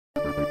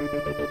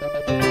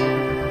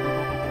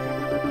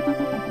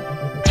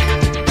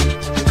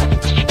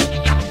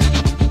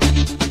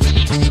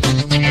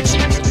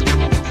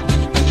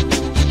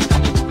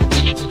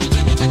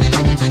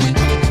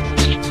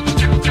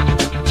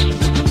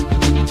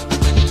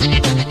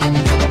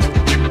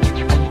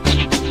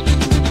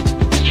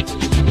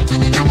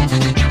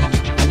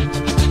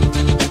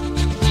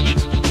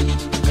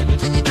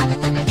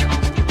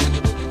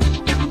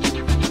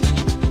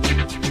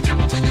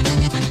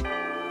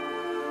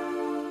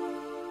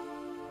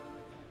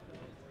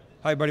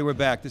Hi everybody, we're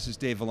back. This is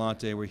Dave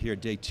Vellante. We're here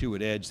day 2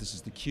 at Edge. This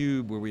is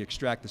theCUBE, where we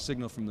extract the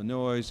signal from the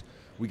noise.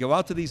 We go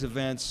out to these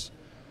events.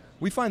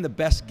 We find the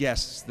best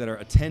guests that are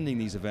attending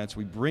these events.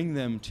 We bring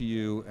them to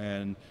you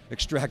and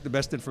extract the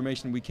best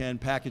information we can,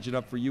 package it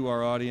up for you,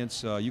 our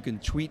audience. You can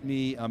tweet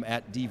me, I'm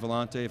at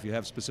 @dvellante. If you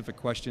have specific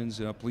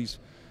questions, please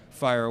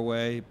fire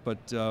away.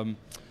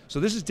 So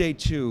this is day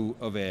 2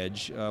 of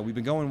Edge. We've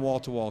been going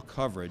wall-to-wall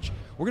coverage.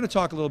 We're going to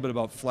talk a little bit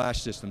about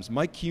flash systems.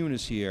 Mike Kuhn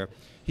is here.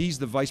 He's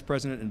the Vice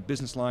President and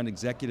Business Line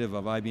Executive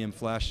of IBM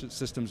Flash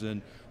Systems,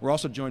 and we're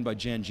also joined by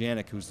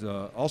Janick, who's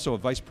also a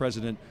Vice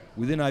President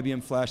within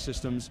IBM Flash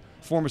Systems,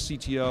 former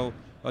CTO.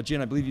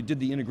 Jan, I believe you did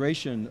the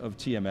integration of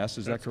TMS,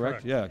 is that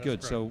correct? Yeah, That's good.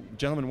 correct. So,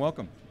 gentlemen,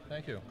 welcome.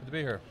 Thank you, good to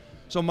be here.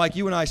 So Mike,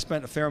 you and I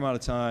spent a fair amount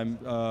of time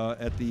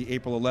at the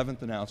April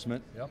 11th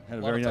announcement. Yep, had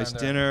a very nice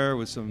dinner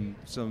with some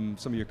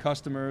of your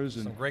customers.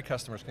 Some great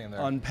customers came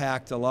there.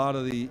 Unpacked a lot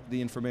of the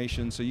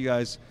information. So you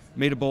guys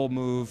made a bold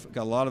move,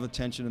 got a lot of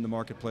attention in the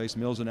marketplace.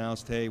 Mills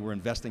announced, hey, we're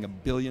investing $1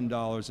 billion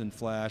in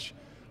flash.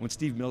 When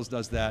Steve Mills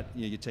does that,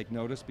 you take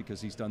notice because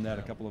he's done that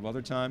a couple of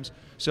other times.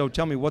 So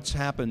tell me, what's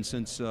happened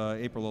since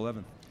April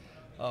 11th?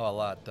 Oh, a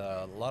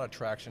lot of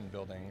traction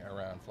building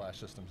around flash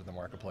systems in the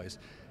marketplace.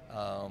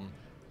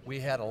 We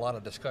had a lot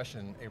of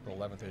discussion April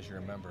 11th, as you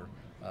remember,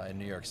 in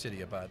New York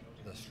City about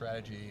the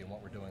strategy and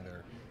what we're doing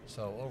there.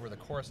 So over the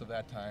course of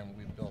that time,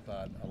 we've built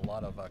out a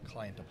lot of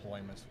client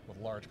deployments with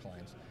large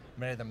clients.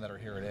 Many of them that are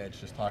here at Edge,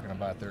 just talking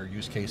about their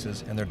use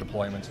cases and their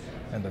deployments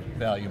and the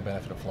value and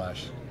benefit of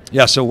flash.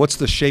 Yeah, so what's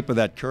the shape of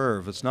that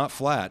curve? It's not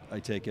flat, I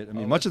take it. I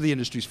mean, much of the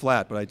industry's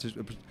flat, but I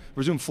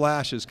presume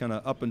flash is kind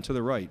of up and to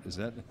the right, is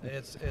that?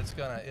 It's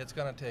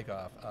gonna take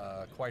off.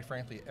 Quite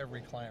frankly,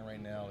 every client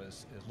right now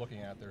is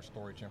looking at their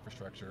storage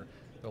infrastructure.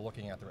 They're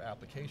looking at their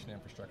application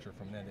infrastructure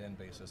from an end-to-end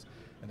basis,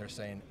 and they're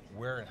saying,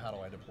 where and how do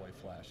I deploy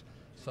flash?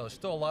 So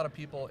still a lot of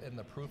people in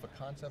the proof of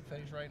concept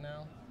phase right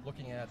now,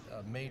 looking at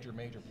major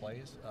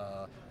plays,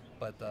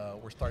 but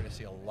we're starting to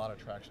see a lot of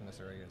traction in this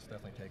area. It's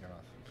definitely taken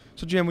off.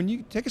 So Jan, when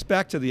you take us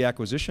back to the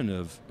acquisition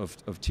of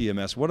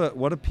TMS,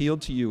 what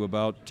appealed to you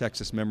about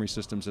Texas Memory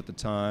Systems at the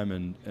time,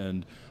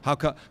 and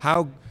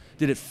how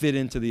did it fit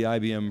into the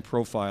IBM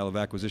profile of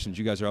acquisitions?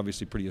 You guys are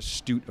obviously pretty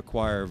astute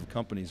acquirer of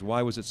companies.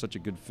 Why was it such a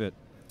good fit?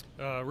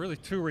 Really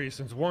 2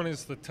 reasons. One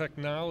is the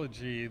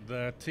technology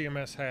that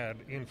TMS had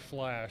in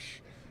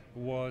flash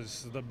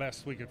was the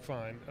best we could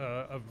find.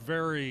 A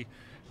very,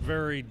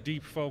 very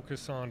deep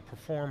focus on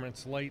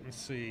performance,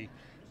 latency,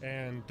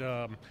 and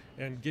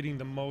getting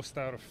the most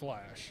out of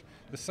flash.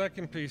 The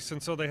second piece,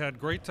 and so they had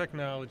great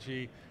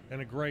technology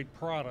and a great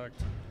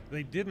product,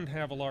 they didn't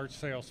have a large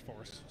sales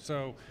force.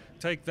 So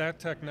take that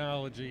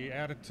technology,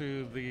 add it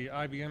to the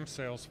IBM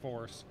sales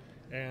force,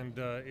 and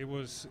it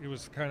was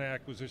the kind of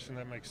acquisition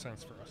that makes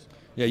sense for us.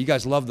 Yeah, you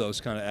guys love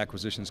those kind of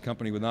acquisitions,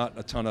 company with not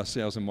a ton of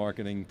sales and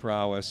marketing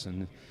prowess,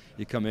 and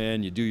you come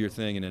in, you do your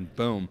thing, and then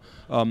boom.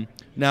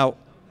 Now,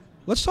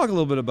 let's talk a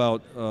little bit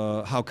about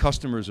how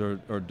customers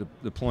are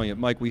deploying it.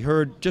 Mike, we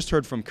just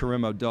heard from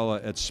Karim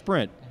Abdullah at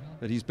Sprint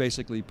that he's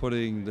basically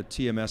putting the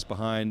TMS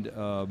behind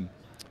not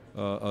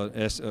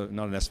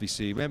an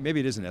SVC, maybe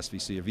it is an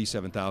SVC, a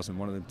V7000,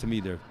 one of them. To me,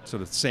 they're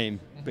sort of the same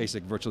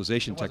basic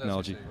virtualization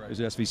technology. SVC, right. Is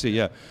it SVC,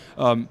 yeah.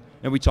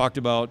 And we talked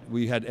about,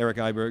 we had Eric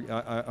Iberg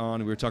on,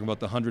 and we were talking about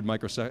the 100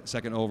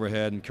 microsecond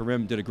overhead, and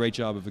Karim did a great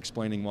job of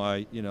explaining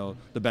why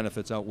the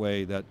benefits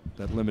outweigh that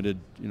limited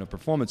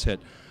performance hit.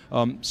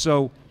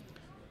 So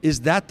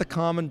is that the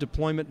common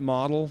deployment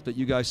model that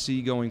you guys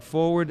see going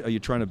forward? Are you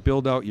trying to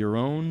build out your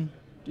own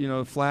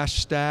flash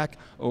stack,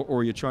 or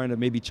are you trying to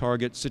maybe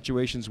target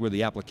situations where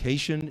the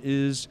application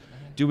is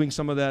doing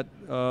some of that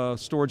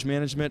storage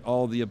management,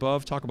 all of the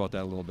above? Talk about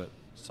that a little bit.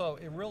 So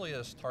it really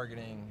is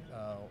targeting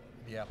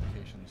the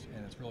applications,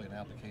 and it's really an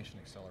application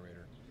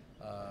accelerator.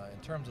 In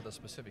terms of the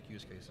specific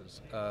use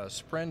cases,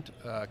 Sprint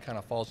kind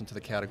of falls into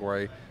the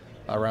category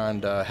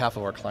around half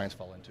of our clients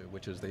fall into,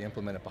 which is they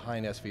implement it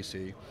behind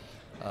SVC,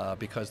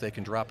 because they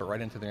can drop it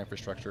right into their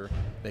infrastructure.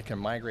 They can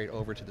migrate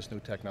over to this new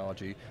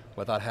technology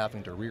without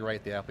having to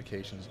rewrite the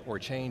applications or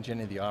change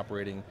any of the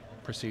operating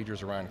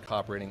procedures around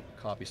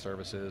copy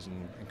services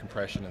and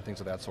compression and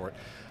things of that sort.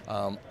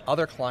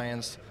 Other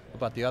clients,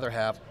 about the other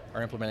half,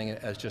 are implementing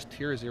it as just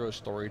tier 0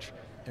 storage,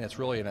 and it's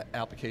really an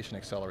application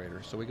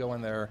accelerator. So we go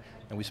in there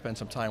and we spend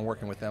some time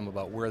working with them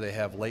about where they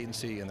have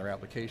latency in their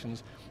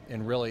applications,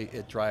 and really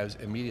it drives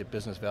immediate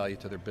business value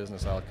to their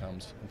business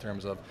outcomes in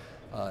terms of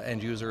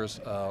end users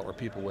or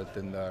people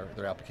within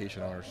their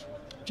application owners.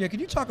 Jay,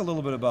 could you talk a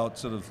little bit about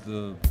sort of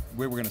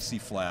where we're going to see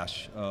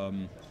flash?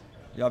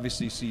 You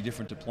obviously see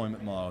different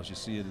deployment models. You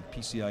see it at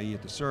PCIe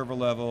at the server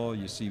level,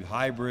 you see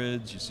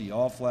hybrids, you see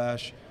all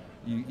flash.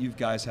 You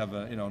guys have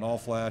an all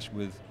flash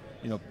with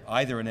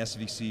either an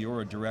SVC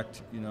or a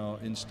direct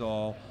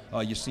install.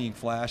 You're seeing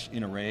flash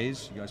in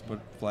arrays. You guys put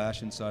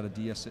flash inside of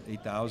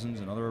DS8000s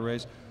and other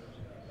arrays.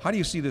 How do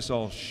you see this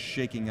all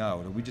shaking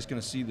out? Are we just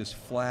going to see this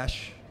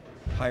flash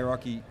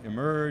hierarchy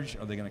emerge?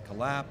 Are they going to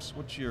collapse?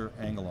 What's your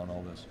angle on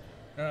all this?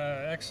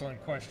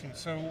 Excellent question.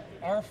 So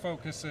our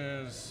focus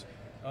is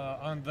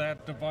on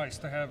that device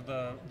to have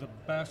the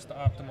best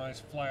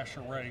optimized flash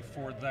array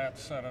for that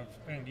set of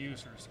end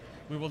users.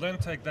 We will then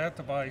take that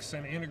device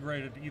and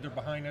integrate it either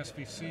behind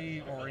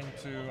SVC or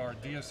into our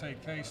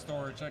DS8K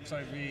storage,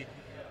 XIV,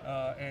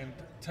 and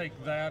take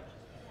that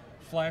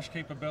flash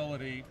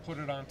capability, put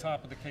it on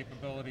top of the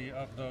capability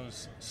of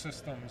those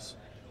systems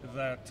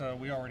that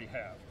we already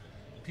have.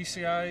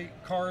 PCI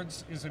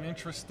cards is an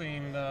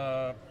interesting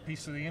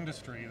piece of the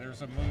industry.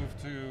 There's a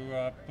move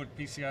to put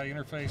PCI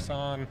interface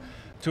on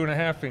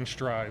 2.5-inch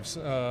drives.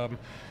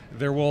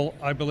 There will,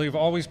 I believe,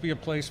 always be a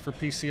place for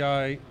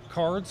PCI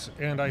cards,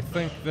 and I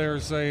think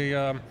there's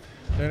an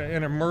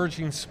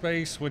emerging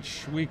space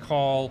which we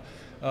call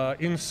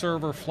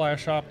in-server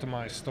flash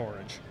optimized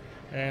storage.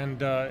 And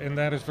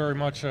that is very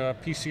much a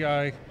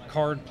PCI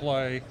card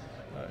play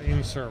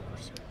in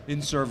servers.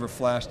 In-server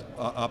flash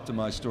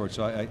optimized storage.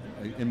 So I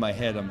in my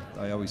head,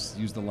 I always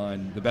use the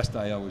line, the best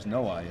I/O is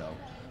no I/O.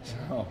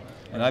 So,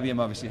 and IBM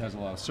obviously has a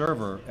lot of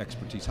server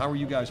expertise. How are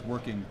you guys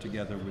working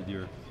together with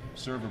your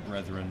server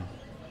brethren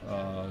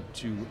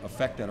to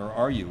affect that, or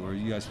are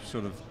you guys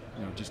sort of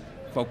just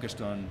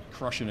focused on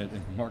crushing it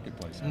in the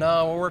marketplace?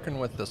 No, we're working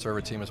with the server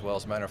team as well.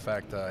 As a matter of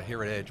fact,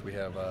 here at Edge, we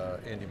have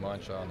Andy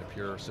Mancha on the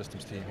Pure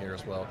Systems team here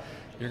as well.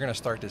 You're going to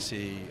start to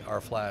see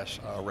our flash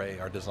array,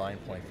 our design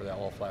point for that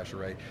all-flash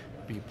array,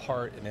 be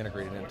part and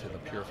integrated into the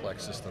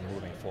PureFlex system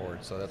moving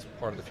forward. So that's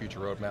part of the future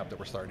roadmap that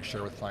we're starting to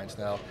share with clients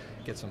now,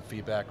 get some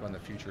feedback on the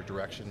future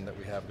direction that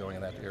we have going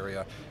in that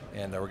area,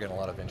 and we're getting a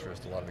lot of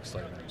interest, a lot of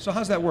excitement. So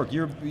how's that work?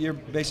 You're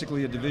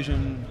basically a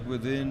division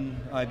within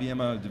IBM,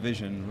 a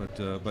division,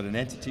 but an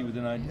entity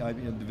within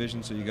IBM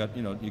division, so you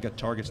got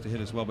targets to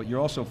hit as well, but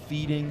you're also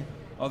feeding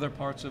other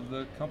parts of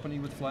the company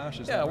with flash?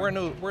 Yeah, we're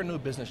a new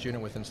business unit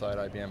within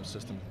IBM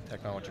System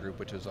Technology Group,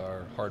 which is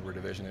our hardware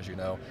division, as you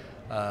know.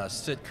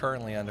 Sit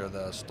currently under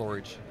the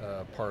storage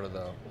part of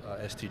the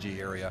STG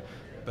area,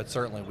 but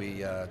certainly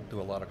we do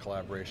a lot of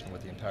collaboration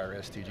with the entire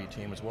STG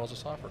team as well as the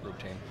software group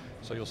team.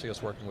 So you'll see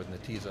us working with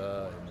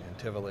Netezza and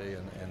Tivoli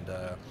and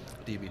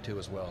DB2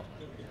 as well.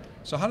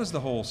 So how does the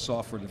whole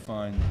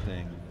software-defined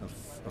thing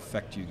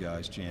affect you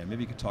guys, Jan?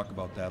 Maybe you could talk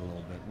about that a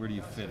little bit. Where do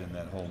you fit in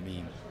that whole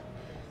meme?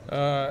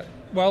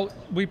 Well,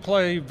 we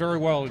play very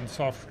well in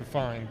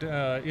software-defined.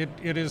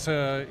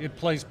 It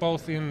plays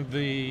both in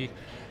the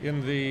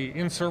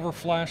in-server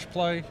flash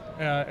play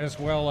as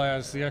well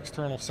as the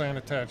external SAN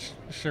attached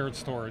shared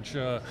storage.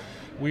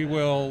 We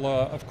will,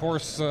 of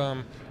course,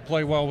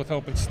 play well with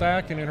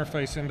OpenStack and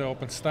interface into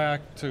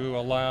OpenStack to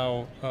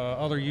allow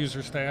other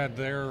users to add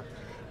their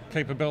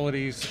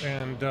capabilities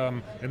and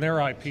their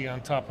IP on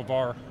top of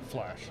our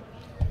flash.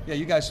 Yeah,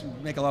 you guys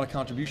make a lot of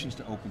contributions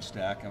to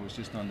OpenStack. I was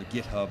just on the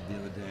GitHub the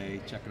other day,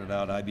 checking it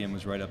out. IBM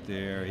was right up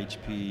there,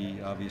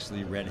 HP,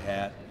 obviously, Red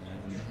Hat,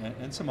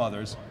 and some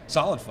others.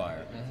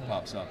 SolidFire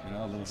pops up,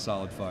 a little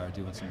SolidFire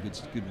doing some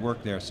good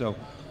work there. So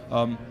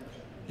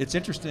it's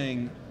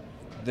interesting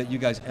that you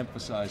guys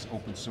emphasize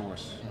open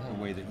source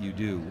the way that you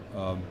do.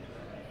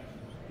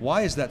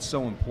 Why is that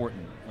so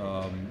important,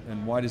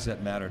 and why does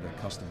that matter to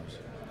customers?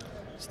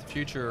 It's the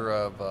future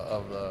of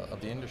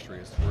the industry.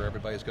 It's where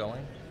everybody's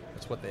going.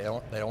 It's what they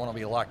don't want to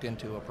be locked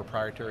into a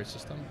proprietary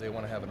system. They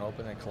want to have an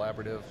open and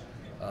collaborative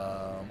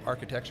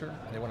architecture.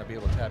 They want to be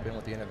able to tap in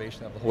with the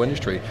innovation of the whole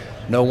industry.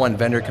 No one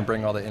vendor can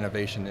bring all the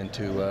innovation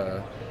into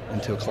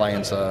a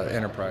client's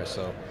enterprise.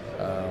 So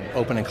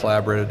open and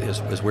collaborative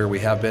is where we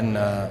have been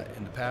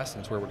in the past,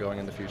 and it's where we're going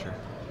in the future.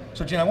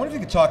 So Jan, I wonder if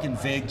you could talk in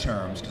vague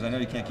terms, because I know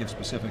you can't give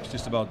specifics,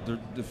 just about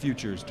the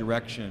futures,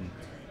 direction,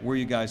 where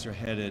you guys are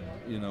headed,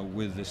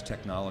 with this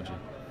technology.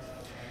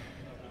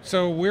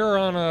 So we're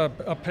on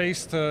a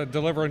pace to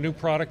deliver a new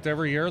product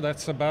every year.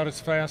 That's about as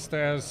fast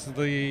as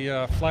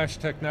the flash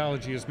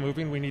technology is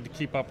moving. We need to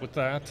keep up with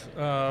that.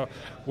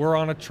 We're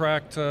on a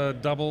track to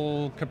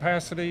double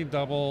capacity,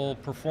 double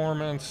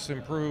performance,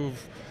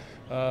 improve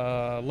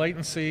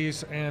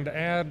latencies, and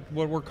add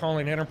what we're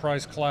calling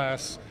enterprise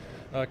class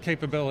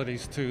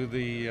capabilities to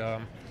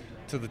the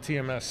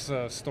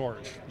TMS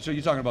storage. So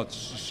you're talking about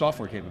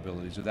software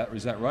capabilities,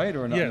 is that right,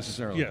 or not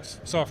necessarily? Yes,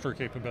 software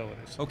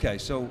capabilities. Okay,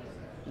 so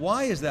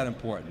why is that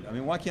important? I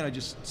mean, why can't I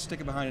just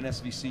stick it behind an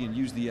SVC and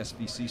use the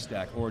SVC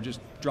stack, or just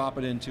drop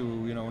it into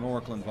an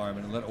Oracle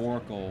environment and let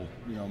Oracle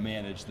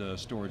manage the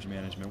storage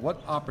management? What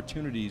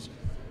opportunities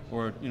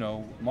or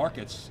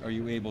markets are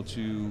you able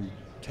to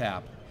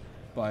tap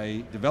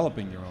by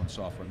developing your own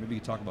software? Maybe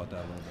you could talk about that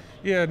a little bit.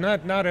 Yeah,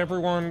 not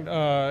everyone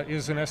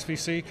is an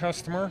SVC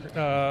customer,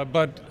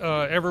 but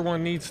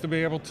everyone needs to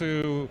be able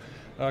to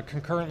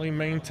concurrently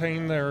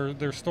maintain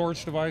their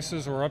storage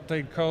devices or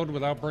update code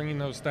without bringing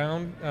those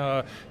down.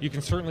 You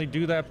can certainly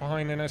do that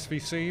behind an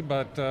SVC,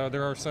 but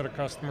there are a set of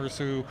customers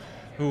who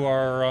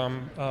are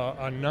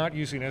not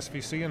using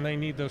SVC, and they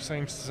need those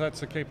same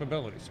sets of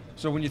capabilities.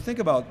 So when you think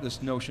about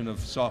this notion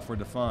of software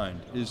defined,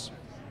 is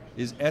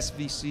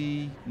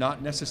SVC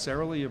not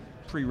necessarily a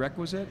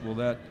prerequisite?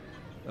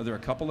 Are there a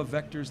couple of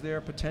vectors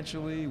there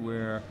potentially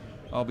where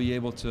I'll be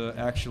able to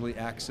actually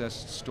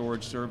access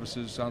storage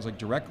services, sounds like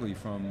directly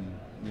from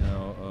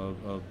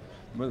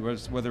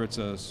whether it's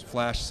a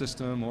flash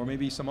system or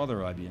maybe some other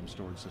IBM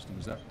storage system.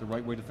 Is that the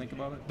right way to think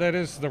about it? That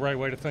is the right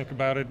way to think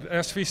about it.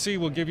 SVC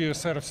will give you a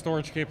set of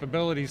storage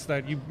capabilities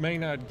that you may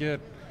not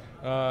get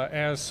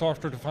as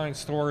software-defined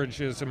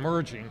storage is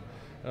emerging.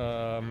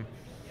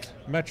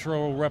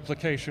 Metro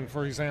replication,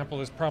 for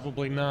example, is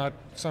probably not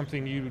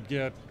something you would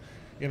get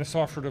in a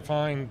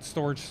software-defined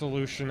storage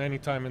solution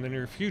anytime in the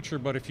near future,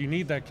 but if you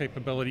need that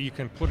capability, you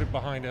can put it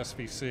behind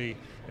SVC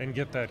and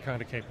get that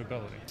kind of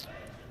capability.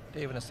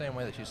 Dave, in the same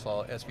way that you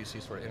saw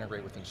SVC sort of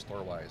integrate within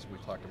StoreWise, we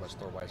talked about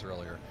StoreWise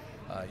earlier,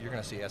 you're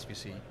going to see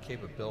SVC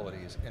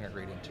capabilities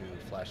integrate into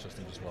flash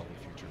systems as well in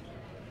the future.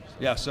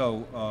 Yeah,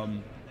 so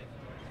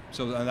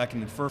and I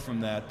can infer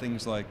from that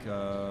things like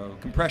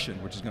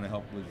compression, which is going to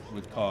help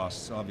with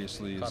costs,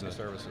 obviously. Copy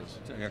services.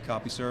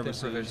 Copy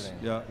services. Provisioning.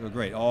 Yeah,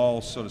 great.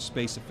 All sort of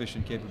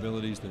space-efficient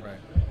capabilities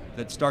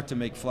that start to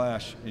make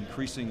flash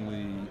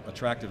increasingly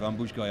attractive.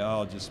 Ambuj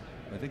Gayal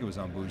I think it was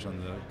Ambuj on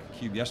the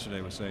CUBE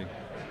yesterday, was saying,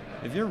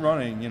 if you're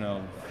running,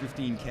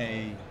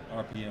 15K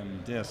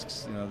RPM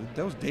disks,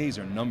 those days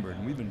are numbered,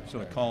 and we've been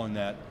sort of calling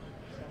that,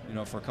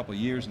 for a couple of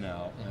years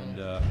now,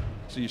 and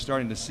so you're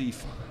starting to see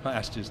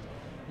flash just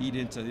eat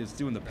into, it's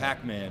doing the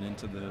Pac-Man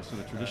into the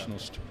sort of traditional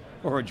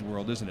storage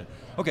world, isn't it?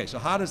 Okay, so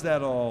how does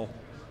that all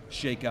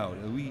shake out?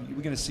 Are we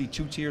going to see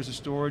 2 tiers of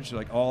storage,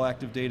 like all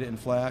active data in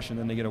flash, and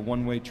then they get a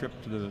one-way trip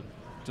to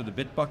the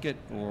bit bucket,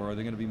 or are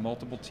there going to be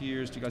multiple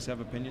tiers? Do you guys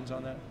have opinions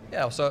on that?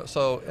 Yeah,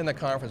 so in the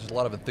conference there's a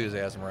lot of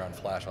enthusiasm around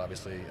flash,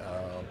 obviously,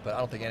 but I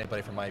don't think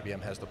anybody from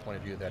IBM has the point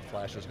of view that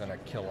flash is going to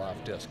kill off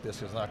disk.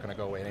 Disk is not going to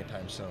go away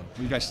anytime soon.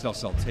 You guys still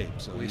sell tape.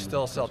 So we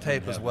still sell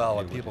tape as well,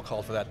 and people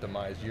called for that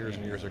demise years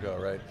and years ago,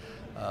 right?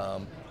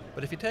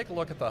 But if you take a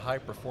look at the high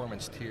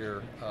performance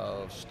tier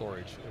of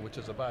storage, which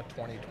is about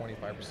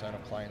 20-25%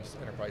 of clients'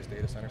 enterprise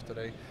data centers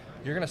today,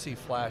 you're going to see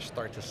flash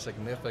start to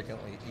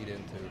significantly eat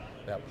into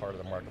that part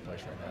of the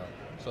marketplace right now.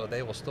 So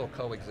they will still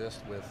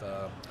coexist with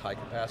high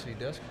capacity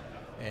disk,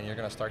 and you're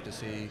going to start to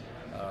see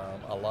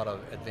a lot of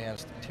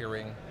advanced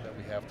tiering that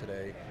we have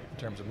today in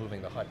terms of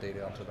moving the hot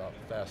data onto the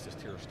fastest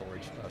tier of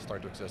storage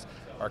start to exist.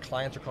 Our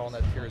clients are calling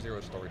that tier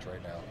 0 storage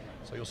right now.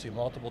 So you'll see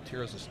multiple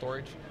tiers of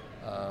storage.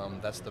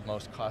 That's the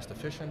most cost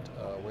efficient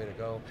way to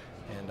go,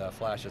 and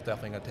flash is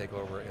definitely going to take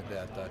over in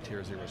that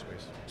tier 0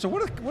 space. So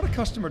what are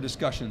customer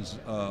discussions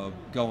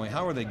going?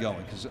 How are they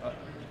going? Because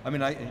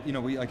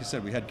like I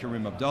said, we had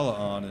Karim Abdullah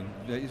on, and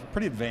he's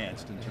pretty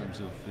advanced in terms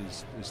of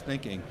his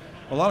thinking.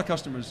 A lot of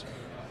customers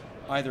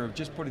either are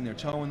just putting their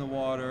toe in the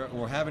water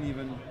or haven't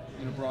even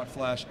brought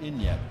flash in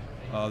yet.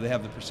 They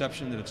have the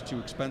perception that it's too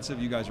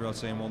expensive. You guys are out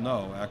saying, well,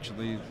 no,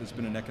 actually, there's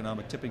been an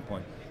economic tipping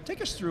point. Take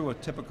us through a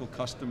typical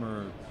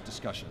customer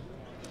discussion.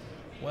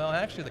 Well,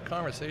 actually, the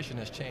conversation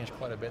has changed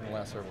quite a bit in the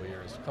last several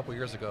years. A couple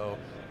years ago,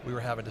 we were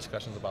having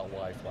discussions about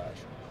why flash,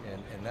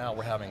 and now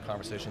we're having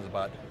conversations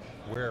about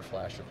where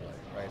flash should play,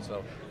 right?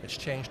 So it's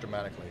changed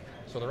dramatically.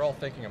 So they're all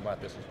thinking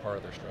about this as part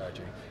of their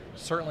strategy.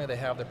 Certainly, they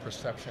have the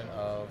perception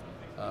of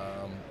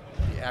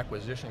the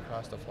acquisition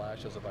cost of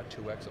flash is about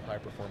 2x of high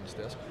performance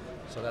disk.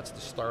 So that's the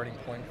starting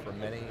point for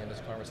many in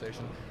this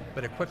conversation.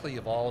 But it quickly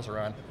evolves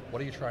around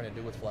what are you trying to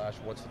do with flash,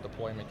 what's the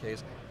deployment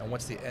case, and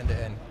what's the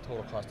end-to-end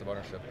total cost of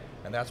ownership.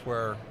 And that's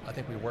where I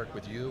think we work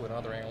with you and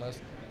other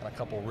analysts on a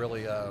couple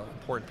really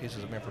important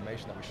pieces of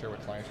information that we share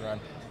with clients around.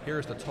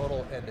 Here's the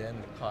total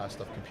end-to-end cost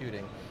of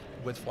computing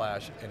with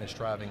flash, and it's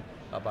driving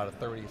about a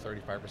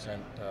 30-35%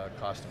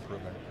 cost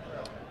improvement.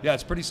 Yeah,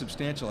 it's pretty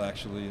substantial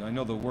actually. I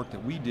know the work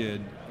that we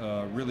did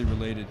really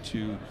related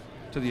to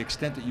the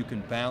extent that you can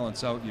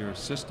balance out your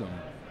system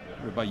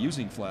by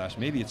using flash.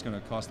 Maybe it's going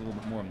to cost a little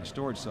bit more on the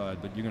storage side,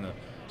 but you're going to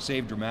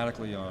save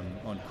dramatically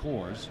on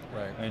cores,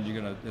 right. And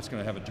it's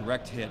going to have a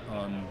direct hit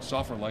on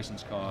software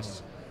license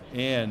costs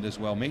and as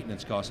well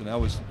maintenance costs. And I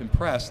was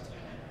impressed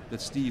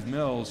that Steve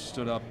Mills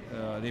stood up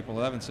at April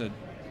 11th and said,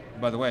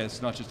 by the way,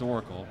 it's not just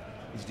Oracle,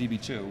 it's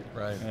DB2,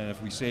 right. And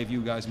if we save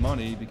you guys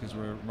money because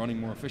we're running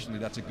more efficiently,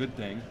 that's a good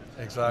thing.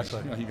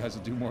 Exactly. You guys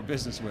will do more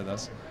business with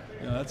us.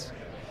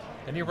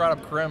 And you brought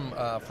up Karim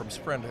from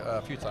Sprint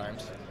a few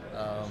times.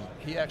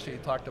 He actually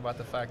talked about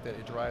the fact that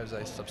it drives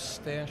a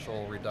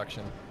substantial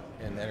reduction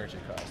in energy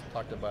costs.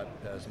 Talked about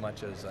as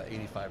much as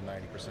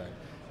 85-90%.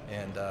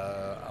 And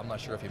I'm not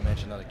sure if you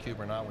mentioned on the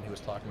CUBE or not when he was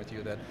talking with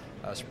you that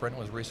Sprint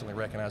was recently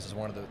recognized as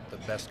one of the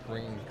best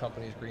green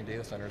companies, green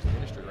data centers in the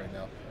industry right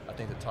now. I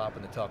think the top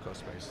in the telco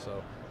space.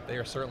 So they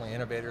are certainly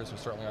innovators, they're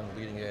certainly on the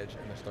leading edge,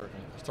 and they're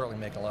certainly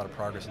making a lot of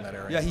progress in that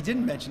area. Yeah, he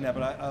didn't mention that,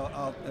 but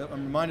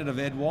I'm reminded of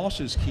Ed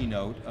Walsh's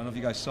keynote. I don't know if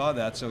you guys saw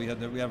that. So we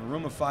have a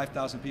room of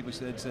 5,000 people. He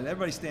said,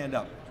 everybody stand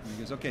up. And he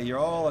goes, okay, you're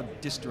all a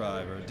disk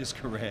drive or a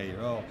disk array.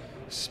 You're all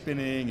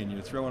spinning and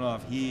you're throwing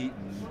off heat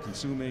and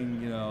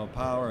consuming,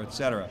 power,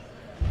 etc.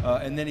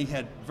 And then he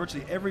had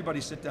virtually everybody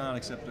sit down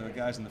except the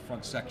guys in the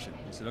front section.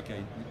 He said,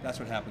 okay, that's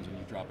what happens when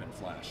you drop in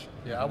flash.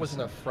 Yeah, I was in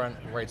the front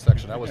right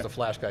section. I was the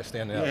flash guy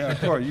standing up. Yeah,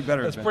 of course, you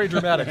better. That's pretty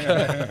dramatic.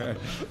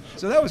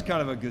 So that was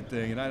kind of a good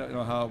thing, and I don't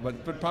know how,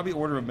 but probably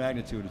order of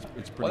magnitude,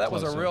 it's pretty Well, that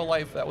close. was a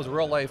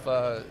real life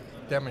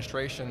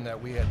demonstration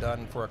that we had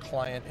done for a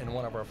client in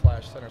one of our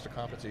flash centers of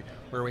competency,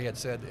 where we had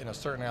said in a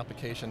certain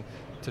application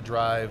to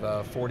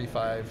drive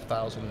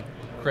 45,000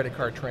 credit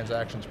card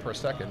transactions per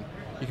second,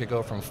 you could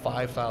go from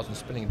 5,000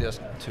 spinning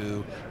disks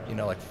to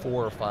like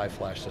 4 or 5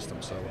 flash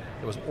systems. So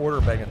it was order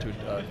of magnitude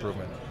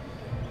improvement.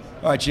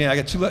 All right, Jan, I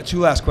got two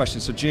last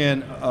questions. So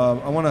Jan,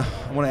 I want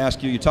to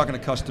ask you, you're talking to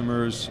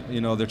customers,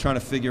 they're trying to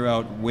figure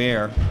out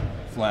where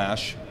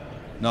flash,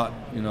 not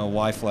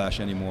why flash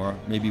anymore,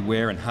 maybe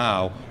where and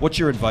how. What's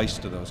your advice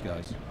to those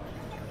guys?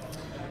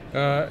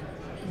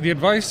 The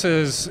advice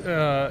is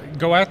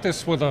go at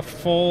this with a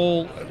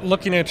full,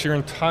 looking at your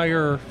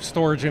entire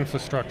storage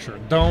infrastructure.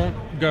 Don't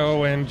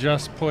go and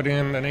just put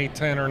in an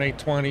 810 or an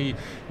 820,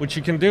 which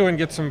you can do and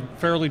get some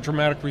fairly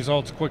dramatic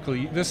results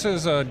quickly. This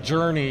is a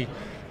journey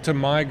to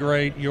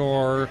migrate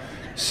your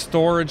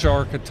storage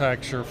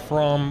architecture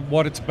from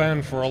what it's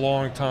been for a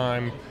long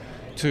time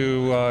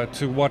to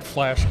what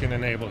flash can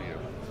enable you.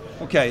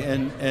 Okay,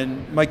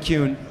 and Mike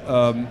Kuhn,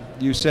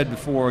 you said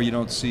before you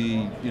don't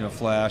see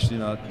flash,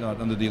 not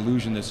under the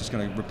illusion that it's just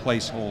going to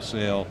replace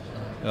wholesale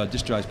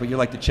disk drives, but you're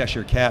like the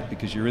Cheshire Cat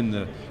because you're in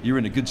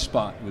a good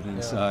spot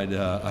inside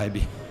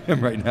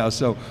IBM right now.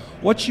 So,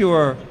 what's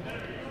your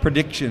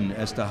prediction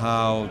as to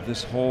how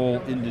this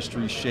whole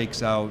industry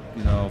shakes out?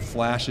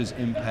 Flash's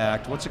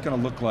impact. What's it going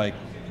to look like?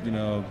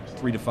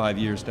 3 to 5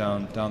 years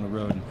down the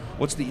road. And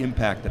what's the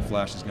impact that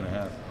flash is going to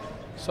have?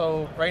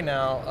 So right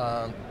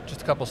now,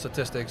 just a couple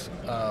statistics.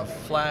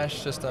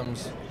 Flash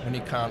systems, when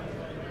you count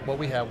what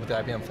we have with the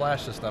IBM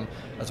flash system,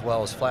 as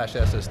well as flash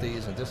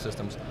SSDs and disk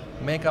systems,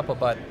 make up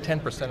about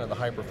 10% of the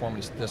high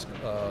performance disk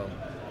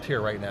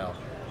tier right now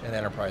in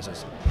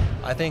enterprises.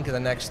 I think in the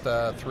next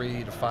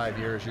 3 to 5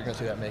 years, you're going to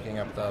see that making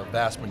up the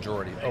vast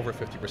majority, over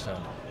 50%.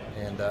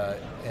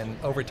 And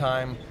over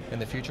time, in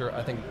the future,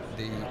 I think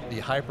the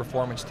high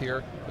performance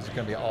tier is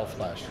going to be all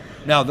flash.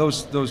 Now,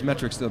 those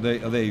metrics, are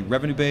they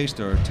revenue based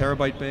or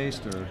terabyte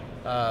based or?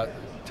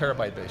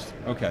 Terabyte based.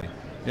 Okay,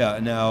 yeah.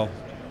 Now,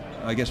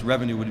 I guess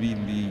revenue would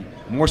even be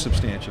more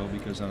substantial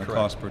because on a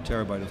cost per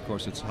terabyte, of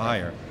course, it's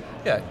higher.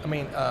 Yeah, I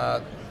mean,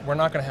 we're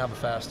not going to have a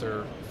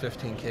faster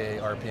 15K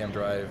RPM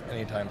drive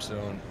anytime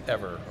soon,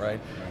 ever, right?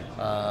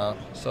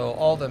 So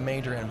all the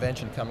major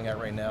invention coming out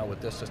right now with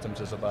disk systems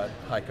is about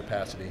high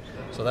capacity.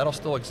 So that'll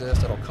still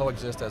exist. It'll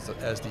coexist as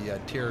the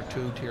tier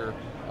 2,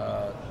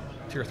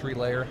 tier 3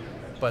 layer.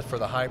 But for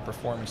the high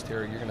performance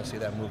tier, you're going to see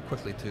that move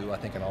quickly to, I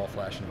think, an all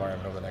flash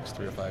environment over the next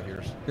 3 to 5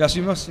 years. Yeah, so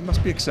you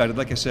must be excited.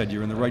 Like I said,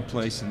 you're in the right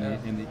place in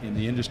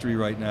the industry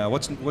right now.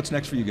 What's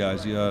next for you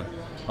guys? You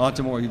on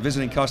to more? You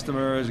visiting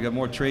customers? You got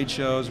more trade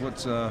shows? Where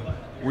are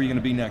you going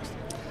to be next?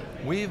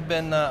 We've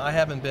been. I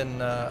haven't been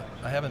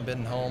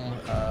home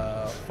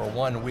for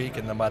 1 week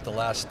in about the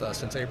last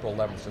since April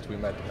 11th, since we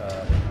met.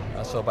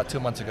 So about 2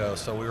 months ago.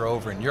 So we were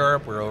over in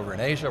Europe. We're over in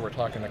Asia. We're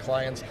talking to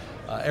clients.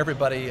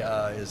 Everybody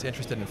is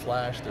interested in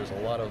flash. There's a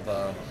lot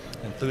of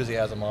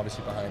enthusiasm,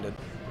 obviously, behind it,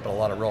 but a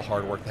lot of real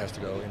hard work that has to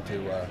go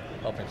into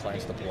helping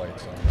clients deploy it.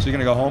 So you're going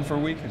to go home for a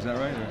week? Is that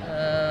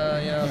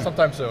right?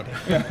 Sometime soon.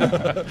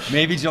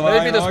 Maybe July.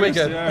 Maybe this August?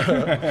 weekend.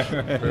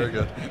 Yeah. Very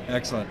good.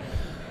 Excellent.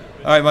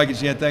 All right, Mike and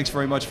Jan, thanks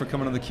very much for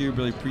coming on theCUBE.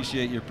 Really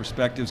appreciate your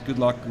perspectives. Good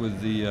luck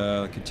with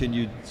the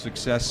continued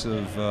success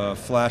of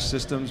flash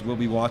systems. We'll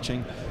be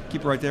watching.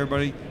 Keep it right there,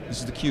 everybody.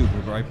 This is theCUBE.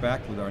 We'll be right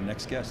back with our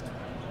next guest.